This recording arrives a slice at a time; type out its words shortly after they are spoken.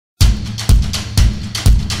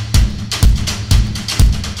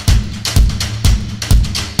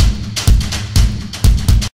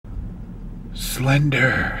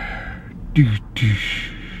Slender. Do, do.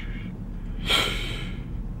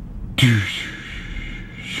 Do.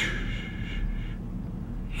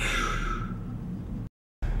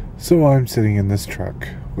 So I'm sitting in this truck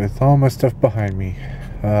with all my stuff behind me.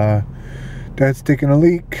 Dad's taking a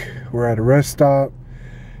leak. We're at a rest stop,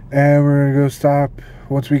 and we're gonna go stop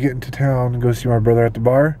once we get into town and go see my brother at the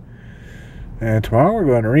bar. And tomorrow we're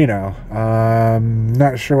going to Reno.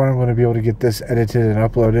 Not sure when I'm going to be able to get this edited and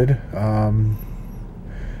uploaded.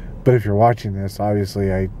 But if you're watching this,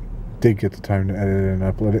 obviously I did get the time to edit it and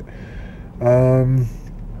upload it.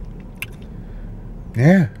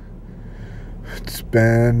 Yeah. It's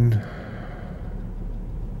been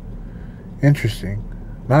interesting.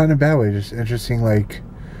 Not in a bad way, just interesting. Like,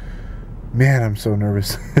 man, I'm so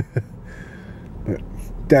nervous. But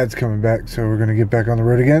Dad's coming back, so we're going to get back on the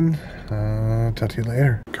road again. Talk to you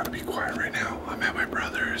later. Gotta be quiet right now. I'm at my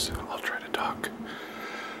brother's. I'll try to talk.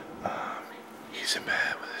 He's in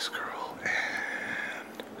bed with his girl,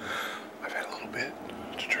 and I've had a little bit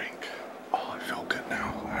to drink. Oh, I feel good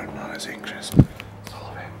now. I'm not as anxious.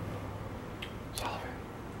 Sullivan.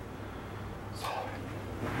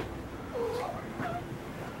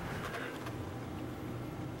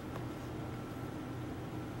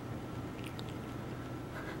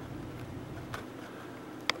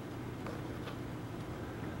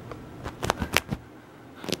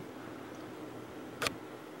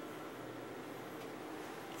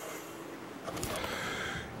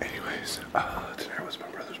 Tonight was my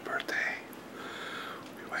brother's birthday.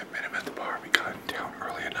 We went and met him at the bar. We got in town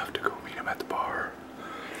early enough to go meet him at the bar.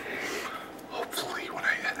 Hopefully when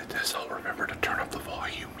I edit this, I'll remember to turn up the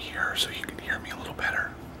volume here so you can hear me a little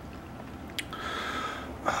better.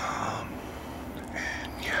 And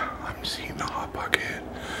yeah, I'm just eating a Hot Pocket.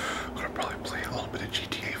 I'm gonna probably play a little bit of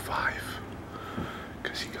GTA 5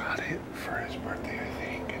 because he got it for his birthday, I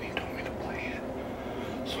think, and he told me to play it.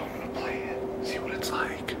 So I'm gonna play it, see what it's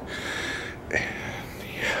like. And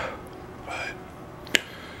yeah, but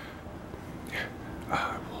yeah,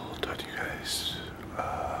 I will talk to you guys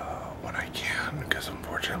when I can, because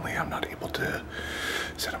unfortunately I'm not able to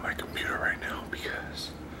set up my computer right now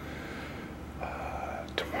because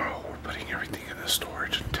tomorrow we're putting everything in the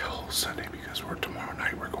storage until Sunday, because tomorrow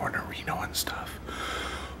night we're going to Reno and stuff.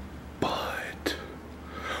 But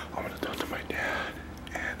I'm gonna talk to my dad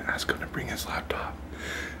and ask him to bring his laptop,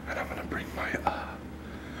 and I'm gonna bring my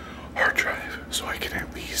hard drive so I can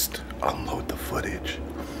at least unload the footage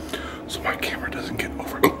so my camera doesn't get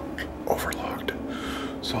overlogged,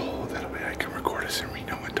 so that way I can record us in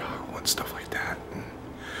Reno and toggle and stuff like that, and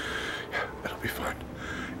yeah, it'll be fun.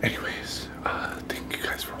 Anyways, thank you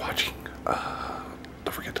guys for watching.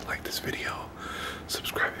 Don't forget to like this video,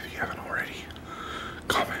 subscribe if you haven't already,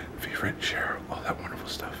 comment, favorite, share, all that wonderful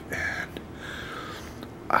stuff, and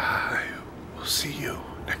I will see you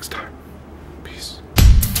next time. Peace.